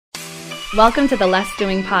Welcome to the Less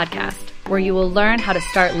Doing podcast, where you will learn how to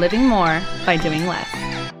start living more by doing less.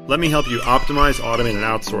 Let me help you optimize, automate, and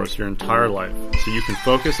outsource your entire life so you can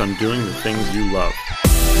focus on doing the things you love.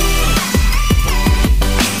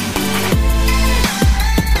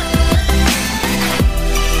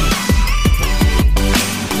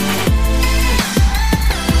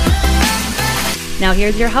 Now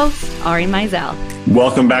here's your host, Ari Meisel.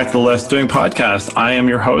 Welcome back to the Less Doing podcast. I am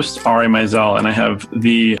your host, Ari Meisel, and I have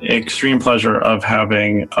the extreme pleasure of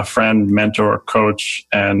having a friend, mentor, coach,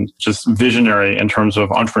 and just visionary in terms of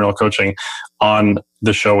entrepreneurial coaching on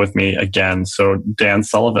the show with me again. So Dan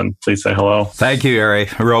Sullivan, please say hello. Thank you, Ari.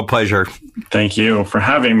 A real pleasure. Thank you for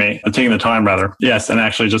having me, taking the time rather. Yes, and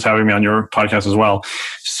actually just having me on your podcast as well.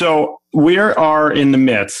 So we are in the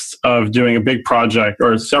midst of doing a big project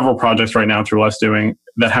or several projects right now through Less Doing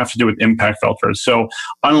that have to do with impact filters. So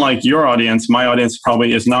unlike your audience, my audience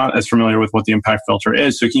probably is not as familiar with what the impact filter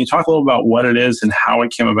is. So can you talk a little about what it is and how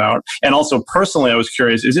it came about? And also personally, I was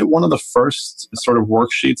curious, is it one of the first sort of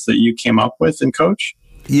worksheets that you came up with in Coach?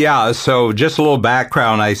 Yeah, so just a little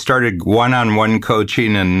background. I started one-on-one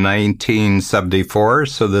coaching in 1974,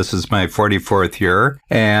 so this is my 44th year,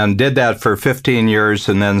 and did that for 15 years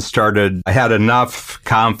and then I had enough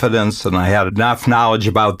confidence and I had enough knowledge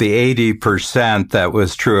about the 80% that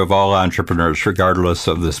was true of all entrepreneurs, regardless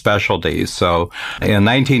of the specialty. So in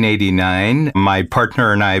 1989, my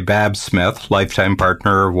partner and I, Babs Smith, lifetime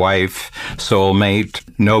partner, wife, soulmate,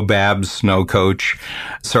 no Babs, no coach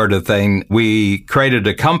sort of thing, we created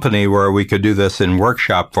a company where we could do this in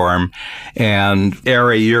workshop form. And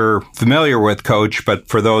Ari, you're familiar with Coach, but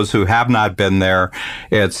for those who have not been there,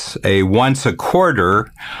 it's a once a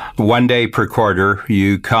quarter, 1 day per quarter,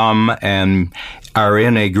 you come and are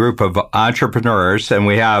in a group of entrepreneurs, and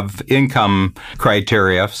we have income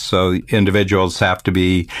criteria. So individuals have to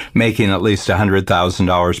be making at least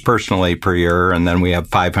 $100,000 personally per year, and then we have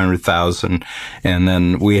 $500,000, and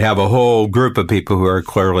then we have a whole group of people who are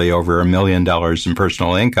clearly over $1 million in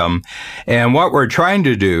personal income. And what we're trying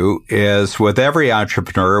to do is, with every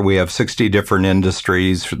entrepreneur, we have 60 different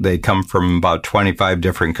industries. They come from about 25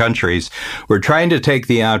 different countries. We're trying to take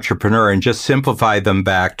the entrepreneur and just simplify them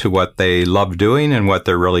back to what they love doing and what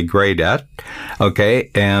they're really great at, okay,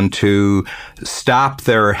 and to stop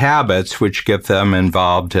their habits, which get them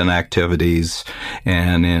involved in activities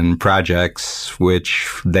and in projects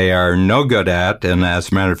which they are no good at, and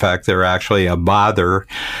as a matter of fact, they're actually a bother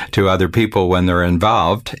to other people when they're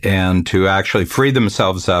involved, and to actually free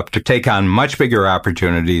themselves up to take on much bigger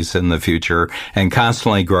opportunities in the future and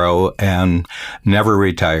constantly grow and never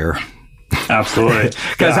retire. Absolutely.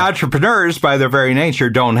 Because entrepreneurs, by their very nature,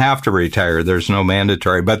 don't have to retire. There's no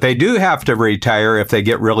mandatory. But they do have to retire if they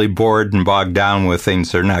get really bored and bogged down with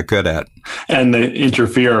things they're not good at. And they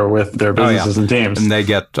interfere with their businesses and teams. And they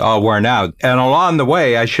get all worn out. And along the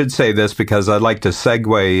way, I should say this because I'd like to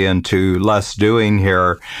segue into Less Doing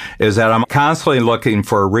here, is that I'm constantly looking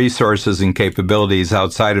for resources and capabilities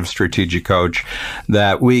outside of Strategic Coach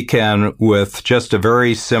that we can, with just a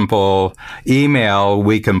very simple email,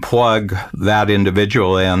 we can plug that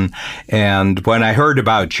individual in. And when I heard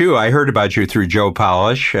about you through Joe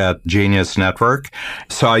Polish at Genius Network,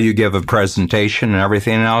 saw you give a presentation and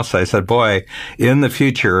everything else. I said, boy, in the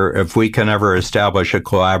future, if we can ever establish a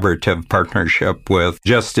collaborative partnership with,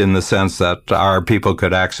 just in the sense that our people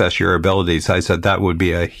could access your abilities, I said that would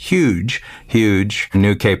be a huge, huge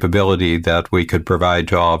new capability that we could provide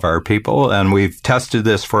to all of our people. And we've tested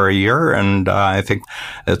this for a year, and I think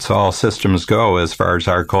it's all systems go as far as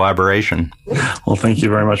our collaboration. Well, thank you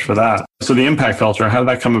very much for that. So the impact filter, how did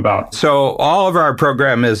that come about? So all of our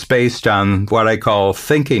program is based on what I call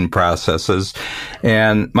thinking processes.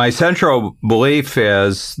 And my central belief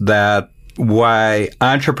is that why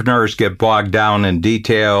entrepreneurs get bogged down in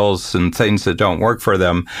details and things that don't work for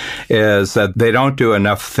them is that they don't do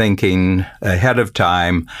enough thinking ahead of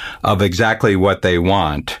time of exactly what they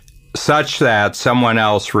want, such that someone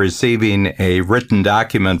else receiving a written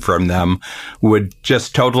document from them would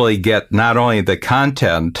just totally get not only the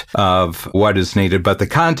content of what is needed, but the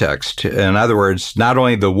context. In other words, not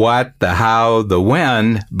only the what, the how, the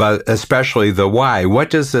when, but especially the why. What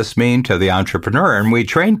does this mean to the entrepreneur? And we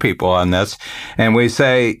train people on this, and we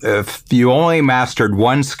say, if you only mastered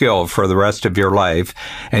one skill for the rest of your life,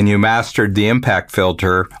 and you mastered the impact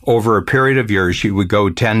filter over a period of years, you would go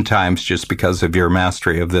 10 times just because of your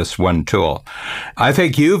mastery of this one tool. I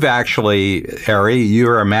think you've actually, Ari,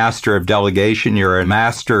 you're a master of delegation. You're a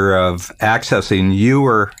master of accessing. You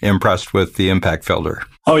were impressed with the impact filter.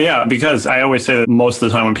 Oh, yeah, because I always say that most of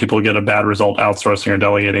the time when people get a bad result outsourcing or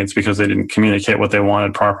delegating, it's because they didn't communicate what they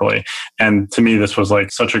wanted properly. And to me, this was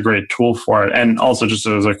like such a great tool for it. And also, just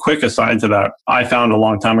as a quick aside to that, I found a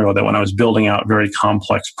long time ago that when I was building out very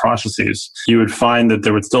complex processes, you would find that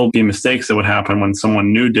there would still be mistakes that would happen when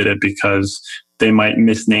someone new did it because they might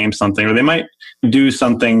misname something or they might do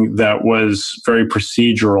something that was very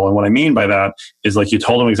procedural. And what I mean by that is like you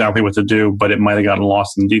told them exactly what to do, but it might have gotten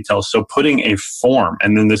lost in details. So putting a form,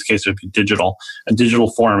 and in this case it would be a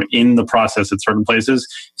digital form in the process at certain places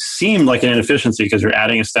seemed like an inefficiency because you're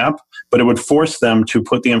adding a step, but it would force them to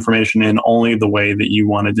put the information in only the way that you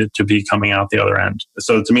wanted it to be coming out the other end.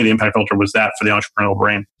 So to me, the impact filter was that for the entrepreneurial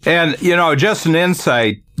brain. And, just an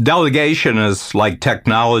insight. Delegation is like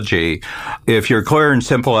technology. If you're clear and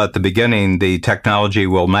simple at the beginning, the technology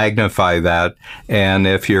will magnify that. And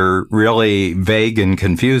if you're really vague and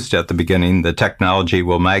confused at the beginning, the technology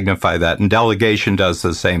will magnify that. And delegation does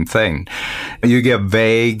the same thing. You give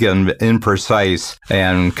vague and imprecise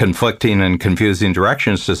and conflicting and confusing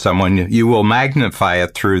directions to someone, you will magnify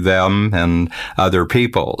it through them and other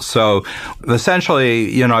people. So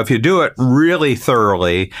essentially, if you do it really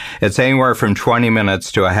thoroughly, it's anywhere from 20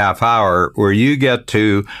 minutes to a half hour where you get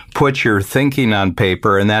to put your thinking on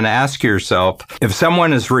paper and then ask yourself, if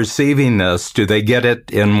someone is receiving this, do they get it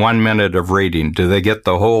in 1 minute of reading? Do they get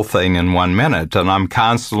the whole thing in 1 minute? And I'm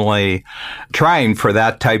constantly trying for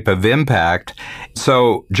that type of impact.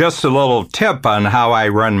 So just a little tip on how I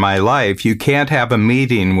run my life. You can't have a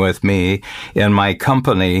meeting with me in my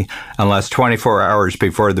company unless 24 hours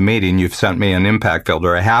before the meeting, you've sent me an impact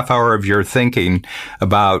filter, a half hour of your thinking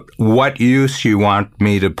about what use you want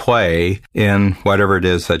me to play in whatever it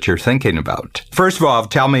is that you're thinking about. First of all,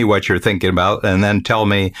 tell me what you're thinking about, and then tell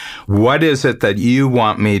me what is it that you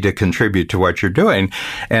want me to contribute to what you're doing.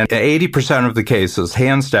 And 80% of the cases,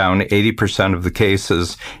 hands down, 80% of the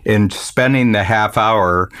cases in spending the half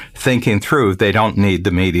hour thinking through, they don't need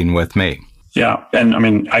the meeting with me. Yeah. And I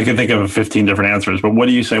mean, I could think of 15 different answers, but what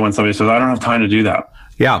do you say when somebody says, I don't have time to do that?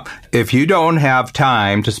 Yeah. If you don't have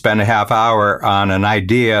time to spend a half hour on an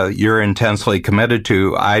idea you're intensely committed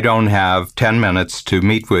to, I don't have 10 minutes to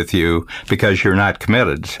meet with you because you're not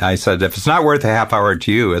committed. I said, if it's not worth a half hour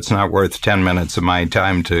to you, it's not worth 10 minutes of my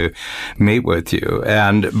time to meet with you.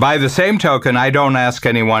 And by the same token, I don't ask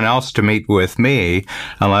anyone else to meet with me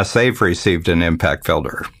unless they've received an impact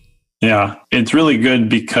filter. Yeah, it's really good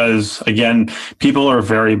because, again, people are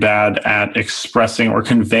very bad at expressing or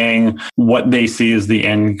conveying what they see as the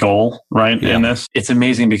end goal, right? Yeah. In this. It's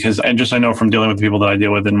amazing because I know from dealing with the people that I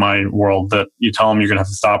deal with in my world that you tell them you're going to have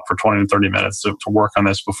to stop for 20 to 30 minutes to work on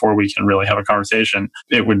this before we can really have a conversation.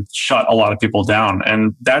 It would shut a lot of people down.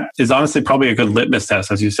 And that is honestly probably a good litmus test,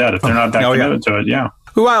 as you said, if they're not that committed to it. Yeah.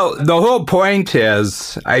 Well, the whole point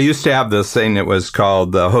is, I used to have this thing that was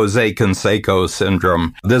called the Jose Canseco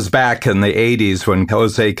syndrome. This back in the 80s when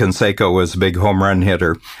Jose Canseco was a big home run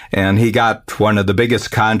hitter. And he got one of the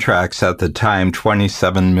biggest contracts at the time,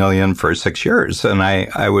 $27 million for 6 years. And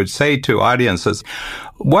I would say to audiences,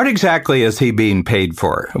 what exactly is he being paid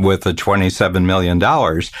for with the $27 million?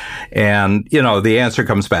 And, the answer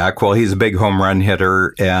comes back, well, he's a big home run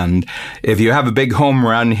hitter. And if you have a big home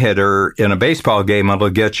run hitter in a baseball game,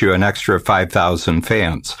 it'll get you an extra 5,000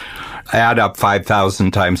 fans. Add up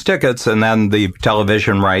 5,000 times tickets and then the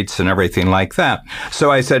television rights and everything like that.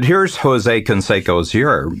 So I said, here's Jose Canseco's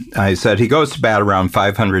year. I said, he goes to bat around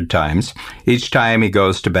 500 times. Each time he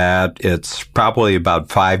goes to bat, it's probably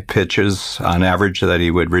about 5 pitches on average that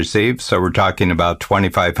he would receive. So we're talking about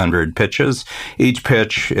 2,500 pitches. Each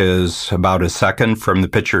pitch is about a second from the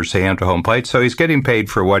pitcher's hand to home plate. So he's getting paid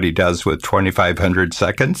for what he does with 2,500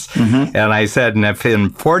 seconds. Mm-hmm. And I said, and if in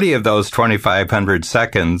 40 of those 2,500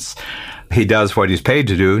 seconds, he does what he's paid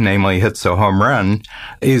to do, namely hits a home run,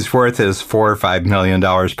 he's worth his $4 or $5 million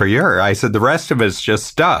per year. I said, the rest of it's just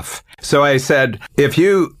stuff. So I said, if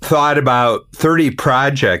you thought about 30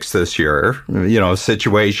 projects this year,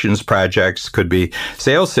 situations, projects, could be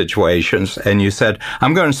sales situations, and you said,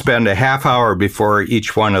 I'm going to spend a half hour before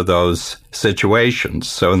each one of those situations.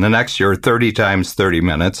 So in the next year, 30 times 30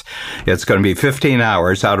 minutes, it's going to be 15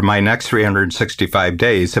 hours out of my next 365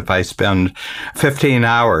 days. If I spend 15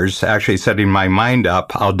 hours actually setting my mind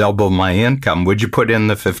up, I'll double my income. Would you put in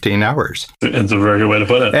the 15 hours? It's a very good way to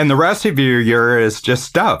put it. And the rest of your year is just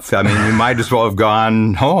stuff. I mean, you might as well have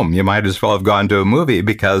gone home. You might as well have gone to a movie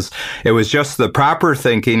because it was just the proper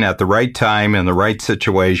thinking at the right time in the right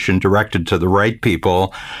situation, directed to the right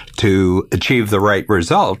people to achieve the right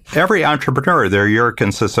result. Every entrepreneur entrepreneur. Their year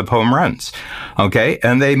consists of home runs. Okay.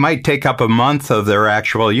 And they might take up a month of their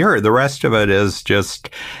actual year. The rest of it is just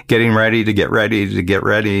getting ready to get ready to get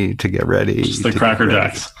ready to get ready. Just the Cracker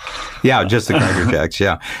Jacks. Yeah, just the Cracker Jacks.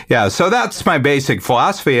 Yeah. Yeah. So that's my basic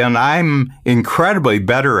philosophy, and I'm incredibly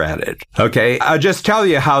better at it. Okay. I'll just tell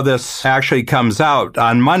you how this actually comes out.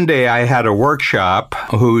 On Monday, I had a workshop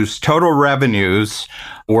whose total revenues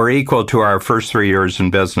were equal to our first 3 years in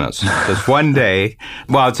business. Just one day,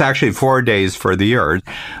 well, it's actually 4 days for the year,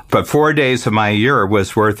 but 4 days of my year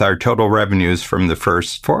was worth our total revenues from the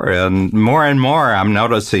first 4. And more, I'm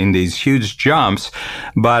noticing these huge jumps,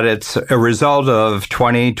 but it's a result of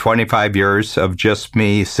 20, 25 years of just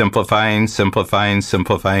me simplifying,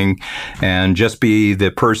 and just be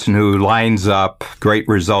the person who lines up great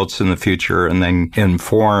results in the future and then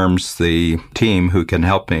informs the team who can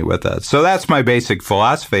help me with it. So that's my basic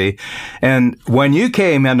philosophy. And when you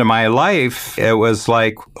came into my life, it was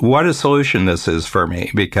like, what a solution this is for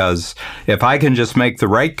me. Because if I can just make the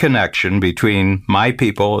right connection between my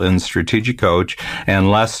people and strategic coach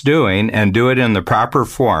and less doing, and do it in the proper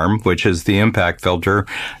form, which is the impact filter,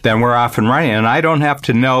 then we're off and running. And I don't have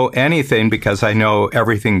to know anything because I know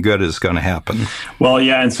everything good is going to happen. Well,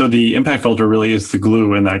 yeah. And so the impact filter really is the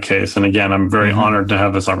glue in that case. And again, I'm very honored to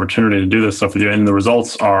have this opportunity to do this stuff with you. And the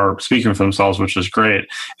results are speaking for themselves, which is great.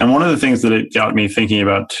 And one of the things that it got me thinking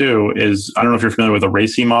about too is, I don't know if you're familiar with the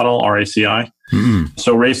RACI model, RACI.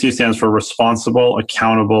 So RACI stands for responsible,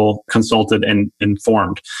 accountable, consulted, and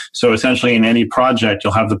informed. So essentially in any project,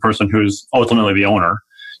 you'll have the person who's ultimately the owner.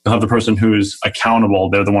 You'll have the person who's accountable.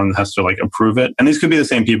 They're the one that has to approve it. And these could be the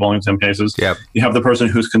same people in some cases. Yep. You have the person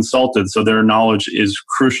who's consulted. So their knowledge is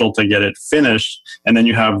crucial to get it finished. And then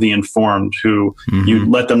you have the informed who you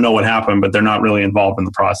let them know what happened, but they're not really involved in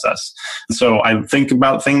the process. So I think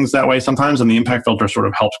about things that way sometimes. And the impact filter sort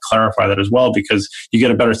of helps clarify that as well, because you get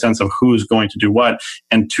a better sense of who's going to do what.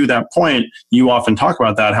 And to that point, you often talk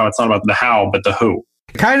about that, how it's not about the how, but the who.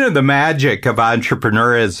 Kind of the magic of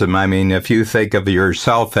entrepreneurism. I mean, if you think of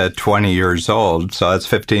yourself at 20 years old, so that's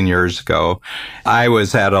 15 years ago, I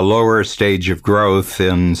was at a lower stage of growth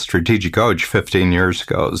in Strategic Coach 15 years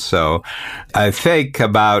ago. So I think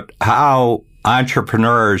about how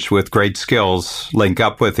entrepreneurs with great skills link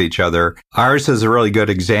up with each other. Ours is a really good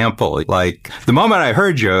example. Like the moment I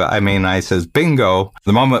heard you, I says, bingo.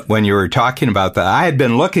 The moment when you were talking about that, I had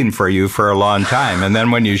been looking for you for a long time. And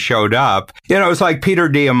then when you showed up, it was like Peter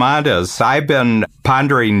Diamandis. I've been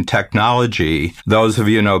pondering technology. Those of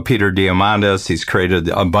you know Peter Diamandis. He's created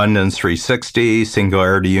Abundance 360,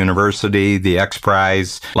 Singularity University, the X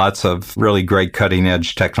Prize, lots of really great cutting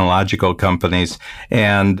edge technological companies.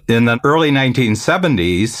 And in the early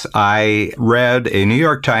 1970s, I read a New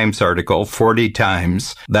York Times article 40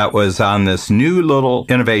 times that was on this new little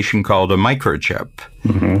innovation called a microchip.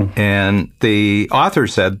 And the author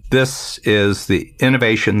said, this is the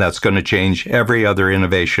innovation that's going to change every other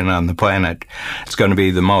innovation on the planet. It's going to be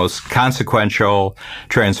the most consequential,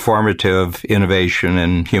 transformative innovation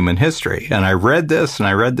in human history. And I read this, and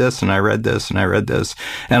I read this, and I read this, and I read this.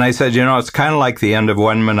 And I said, it's kind of like the end of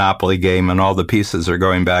one Monopoly game, and all the pieces are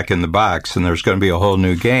going back in the box, and there's going to be a whole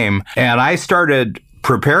new game. And I started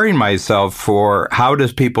preparing myself for how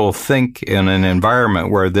does people think in an environment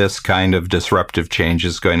where this kind of disruptive change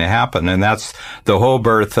is going to happen. And that's the whole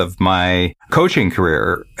birth of my coaching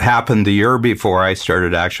career. Happened the year before I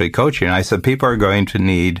started actually coaching. I said, people are going to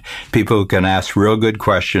need people who can ask real good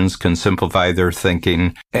questions, can simplify their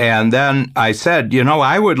thinking. And then I said,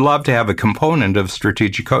 I would love to have a component of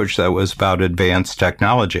Strategic Coach that was about advanced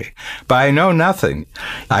technology, but I know nothing.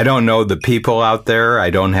 I don't know the people out there. I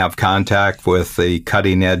don't have contact with the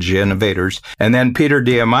cutting edge innovators. And then Peter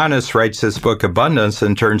Diamandis writes this book, Abundance,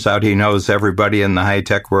 and turns out he knows everybody in the high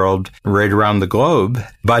tech world right around the globe,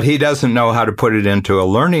 but he doesn't know how to put it into a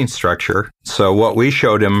learning structure. So what we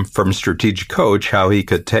showed him from Strategic Coach, how he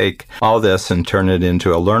could take all this and turn it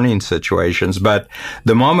into a learning situations. But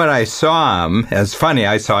the moment I saw him, it's funny,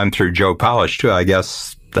 I saw him through Joe Polish too. I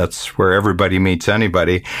guess that's where everybody meets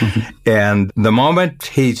anybody. And the moment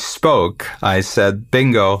he spoke, I said,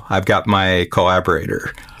 bingo, I've got my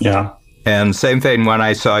collaborator. Yeah. And same thing when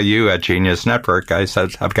I saw you at Genius Network, I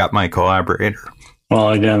said, I've got my collaborator.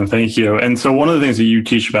 Well, again, thank you. And so one of the things that you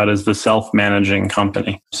teach about is the self-managing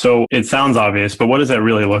company. So it sounds obvious, but what does that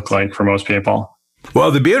really look like for most people?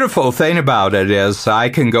 Well, the beautiful thing about it is I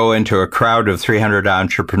can go into a crowd of 300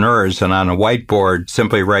 entrepreneurs and on a whiteboard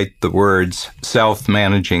simply write the words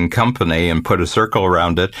self-managing company and put a circle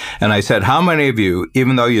around it. And I said, how many of you,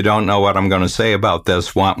 even though you don't know what I'm going to say about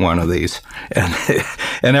this, want one of these?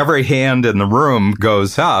 And every hand in the room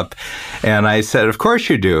goes up. And I said, of course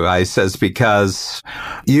you do. I says, because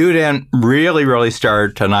you didn't really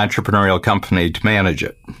start an entrepreneurial company to manage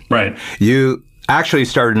it. Right. You actually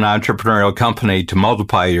started an entrepreneurial company to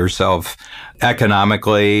multiply yourself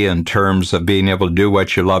economically in terms of being able to do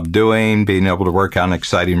what you love doing, being able to work on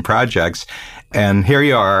exciting projects. And here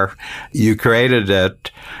you are. You created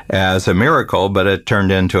it as a miracle, but it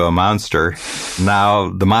turned into a monster. Now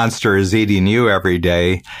the monster is eating you every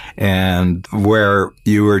day. And where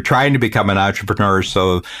you were trying to become an entrepreneur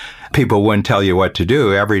so people wouldn't tell you what to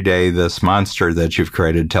do, every day this monster that you've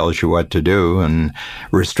created tells you what to do and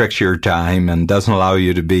restricts your time and doesn't allow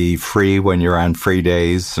you to be free when you're on free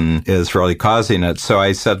days and is really causing it. So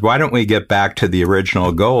I said, why don't we get back to the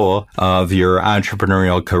original goal of your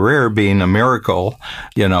entrepreneurial career being a miracle,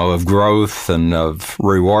 of growth and of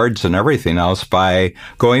rewards and everything else by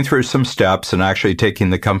going through some steps and actually taking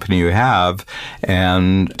the company you have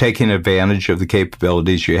and taking advantage of the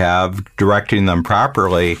capabilities you have, directing them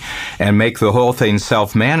properly, and make the whole thing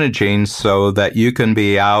self-managing so that you can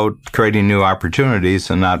be out creating new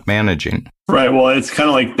opportunities and not managing. Right. Well, it's kind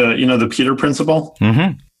of like the Peter principle.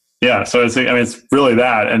 Mm-hmm. Yeah. So it's really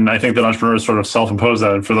that. And I think that entrepreneurs sort of self-impose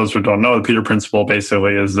that. And for those who don't know, the Peter principle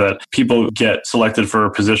basically is that people get selected for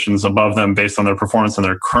positions above them based on their performance in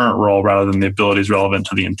their current role rather than the abilities relevant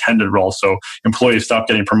to the intended role. So employees stop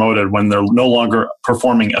getting promoted when they're no longer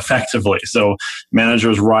performing effectively. So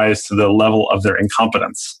managers rise to the level of their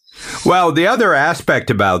incompetence. Well, the other aspect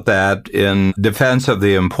about that in defense of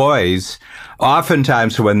the employees,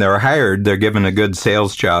 oftentimes when they're hired, they're given a good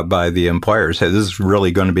sales job by the employer. Say, this is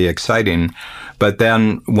really going to be exciting. But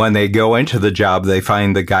then when they go into the job, they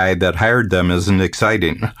find the guy that hired them isn't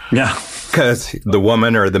exciting. Yeah. Because the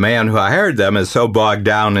woman or the man who hired them is so bogged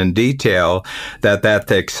down in detail that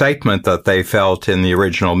the excitement that they felt in the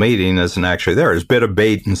original meeting isn't actually there. There's a bit of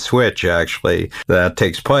bait and switch, actually, that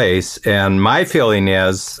takes place. And my feeling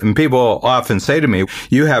is, and people often say to me,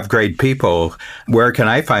 you have great people. Where can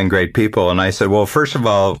I find great people? And I said, well, first of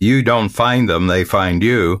all, you don't find them. They find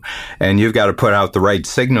you. And you've got to put out the right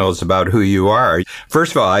signals about who you are.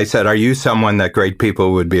 First of all, I said, are you someone that great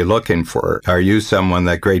people would be looking for? Are you someone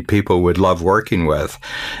that great people would love working with?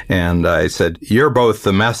 And I said, you're both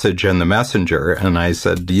the message and the messenger. And I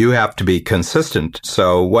said, you have to be consistent.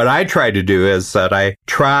 So what I try to do is that I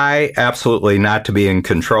try absolutely not to be in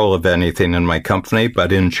control of anything in my company,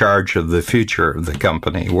 but in charge of the future of the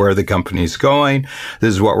company, where the company's going.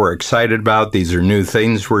 This is what we're excited about. These are new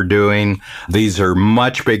things we're doing. These are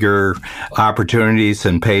much bigger opportunities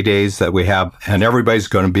and paydays that we have. And everybody's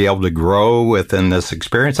going to be able to grow within this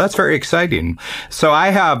experience. That's very exciting. So I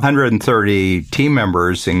have 130 team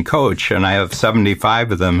members in Coach, and I have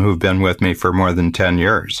 75 of them who've been with me for more than 10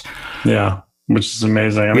 years. Yeah, which is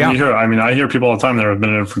amazing. I hear people all the time that have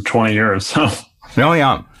been in it for 20 years. So. Oh,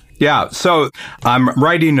 yeah. Yeah. So I'm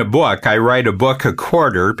writing a book. I write a book a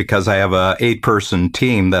quarter because I have a 8-person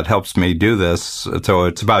team that helps me do this. So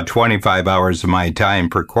it's about 25 hours of my time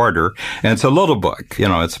per quarter. And it's a little book.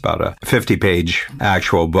 It's about a 50-page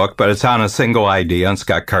actual book, but it's on a single idea. It's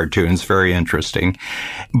got cartoons, very interesting.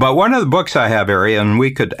 But one of the books I have, Ari, and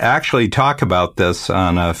we could actually talk about this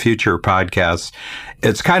on a future podcast.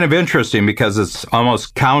 It's kind of interesting because it's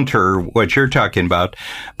almost counter what you're talking about,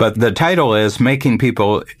 but the title is Making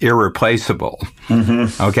People Irreplaceable.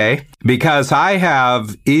 Mm-hmm. Okay? Because I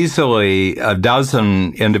have easily a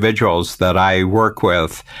dozen individuals that I work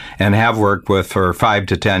with and have worked with for 5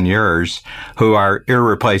 to 10 years who are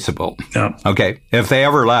irreplaceable. Yeah. Okay? If they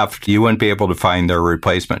ever left, you wouldn't be able to find their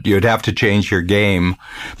replacement. You'd have to change your game,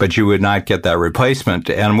 but you would not get that replacement.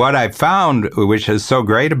 And what I've found, which is so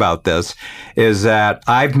great about this, is that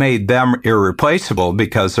I've made them irreplaceable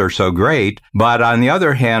because they're so great. But on the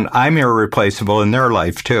other hand, I'm irreplaceable in their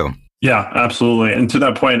life too. Yeah, absolutely. And to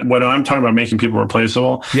that point, when I'm talking about making people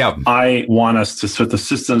replaceable, I want us to put the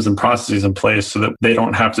systems and processes in place so that they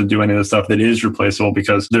don't have to do any of the stuff that is replaceable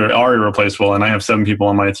because they are irreplaceable. And I have 7 people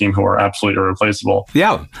on my team who are absolutely irreplaceable.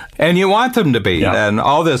 Yeah. And you want them to be. Yeah. And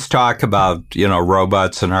all this talk about,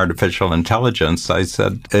 robots and artificial intelligence, I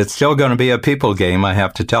said, it's still going to be a people game, I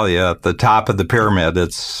have to tell you. At the top of the pyramid,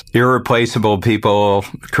 it's irreplaceable people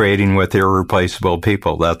creating with irreplaceable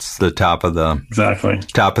people. That's the top of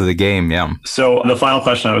the game. game, yeah. So the final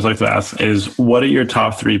question I always like to ask is, what are your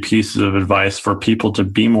top 3 pieces of advice for people to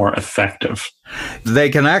be more effective? They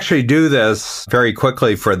can actually do this very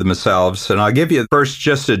quickly for themselves. And I'll give you first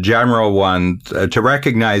just a general one to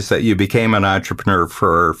recognize that you became an entrepreneur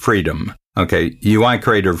for freedom. Okay, you want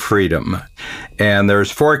greater freedom. And there's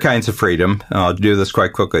 4 kinds of freedom. I'll do this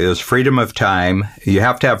quite quickly. There's freedom of time. You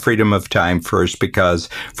have to have freedom of time first because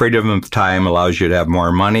freedom of time allows you to have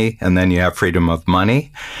more money, and then you have freedom of money.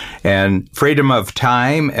 And freedom of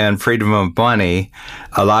time and freedom of money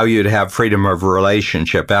allow you to have freedom of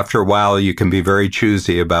relationship. After a while, you can be very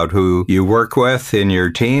choosy about who you work with in your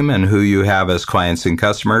team and who you have as clients and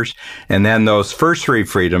customers. And then those first 3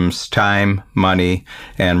 freedoms, time, money,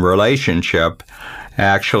 and relationship,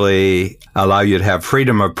 actually allow you to have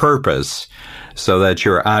freedom of purpose so that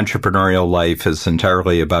your entrepreneurial life is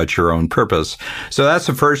entirely about your own purpose. So that's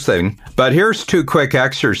the first thing. But here's 2 quick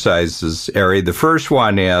exercises, Ari. The first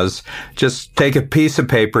one is just take a piece of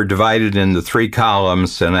paper, divide it into 3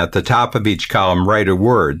 columns, and at the top of each column, write a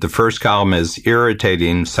word. The first column is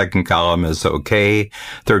irritating. Second column is okay.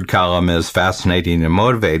 Third column is fascinating and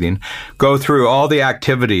motivating. Go through all the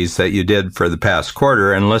activities that you did for the past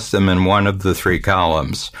quarter and list them in one of the 3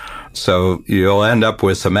 columns. So you'll end up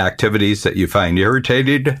with some activities that you find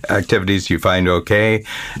irritating, activities you find okay,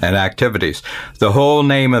 and activities. The whole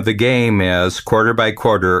name of the game is quarter by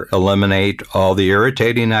quarter, eliminate all the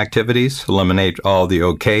irritating activities, eliminate all the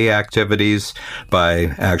okay activities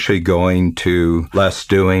by actually going to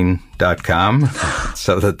lessdoing.com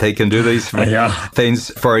so that they can do these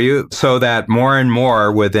things for you, so that more and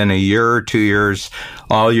more within a year or 2 years,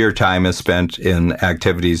 all your time is spent in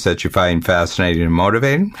activities that you find fascinating and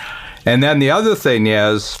motivating. And then the other thing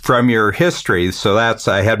is from your history. So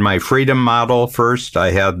I had my freedom model first. I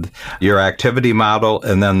had your activity model.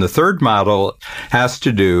 And then the third model has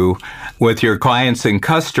to do with your clients and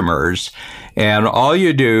customers. And all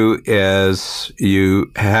you do is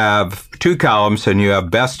you have 2 columns and you have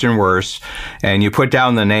best and worst, and you put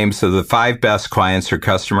down the names of the 5 best clients or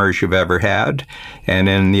customers you've ever had. And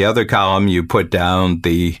in the other column, you put down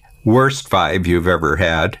the worst 5 you've ever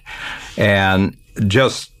had, and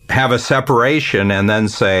just have a separation and then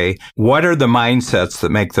say, what are the mindsets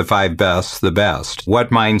that make the 5 best the best? What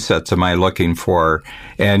mindsets am I looking for?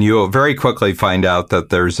 And you'll very quickly find out that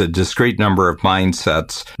there's a discrete number of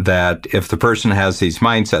mindsets that if the person has these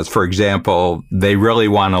mindsets, for example, they really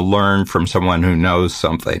want to learn from someone who knows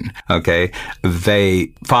something, okay?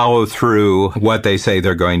 They follow through what they say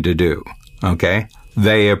they're going to do, okay?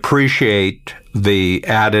 They appreciate the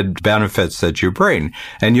added benefits that you bring.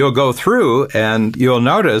 And you'll go through and you'll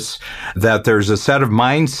notice that there's a set of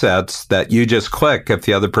mindsets that you just click if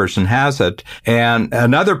the other person has it. And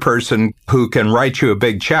another person who can write you a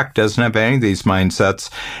big check doesn't have any of these mindsets.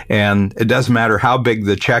 And it doesn't matter how big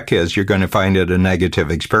the check is, you're going to find it a negative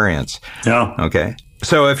experience. Yeah. Okay.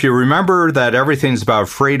 So if you remember that everything's about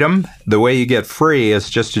freedom, the way you get free is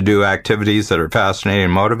just to do activities that are fascinating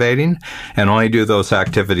and motivating, and only do those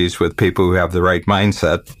activities with people who have the right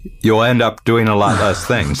mindset. You'll end up doing a lot less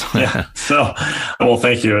things. Yeah. So, well,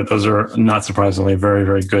 thank you. Those are not surprisingly very,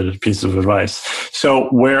 very good pieces of advice. So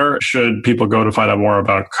where should people go to find out more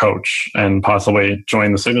about Coach and possibly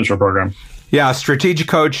join the Signature Program? Yeah,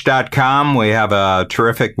 strategiccoach.com. We have a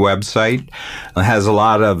terrific website. It has a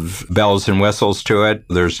lot of bells and whistles to it.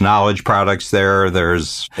 There's knowledge products there.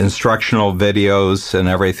 There's instructional videos and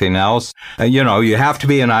everything else. You have to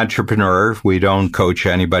be an entrepreneur. We don't coach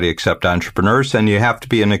anybody except entrepreneurs, and you have to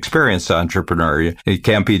be an experienced entrepreneur. You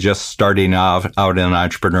can't be just starting out in an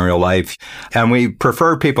entrepreneurial life. And we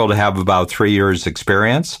prefer people to have about 3 years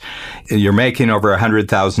experience. You're making over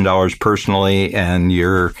 $100,000 personally, and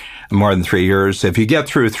you're more than 3 years. If you get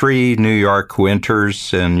through 3 New York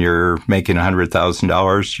winters and you're making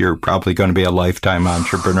 $100,000, you're probably going to be a lifetime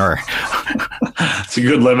entrepreneur. It's a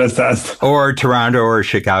good litmus test. Or Toronto or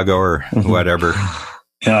Chicago or whatever.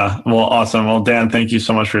 Yeah. Well, awesome. Well, Dan, thank you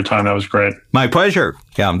so much for your time. That was great. My pleasure.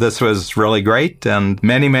 Yeah, this was really great, and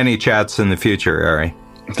many, many chats in the future, Ari.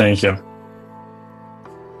 Thank you.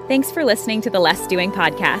 Thanks for listening to the Less Doing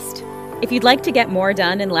podcast. If you'd like to get more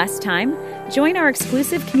done in less time, join our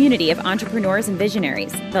exclusive community of entrepreneurs and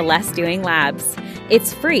visionaries, the Less Doing Labs.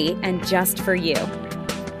 It's free and just for you.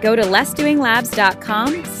 Go to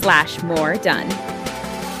lessdoinglabs.com/more done.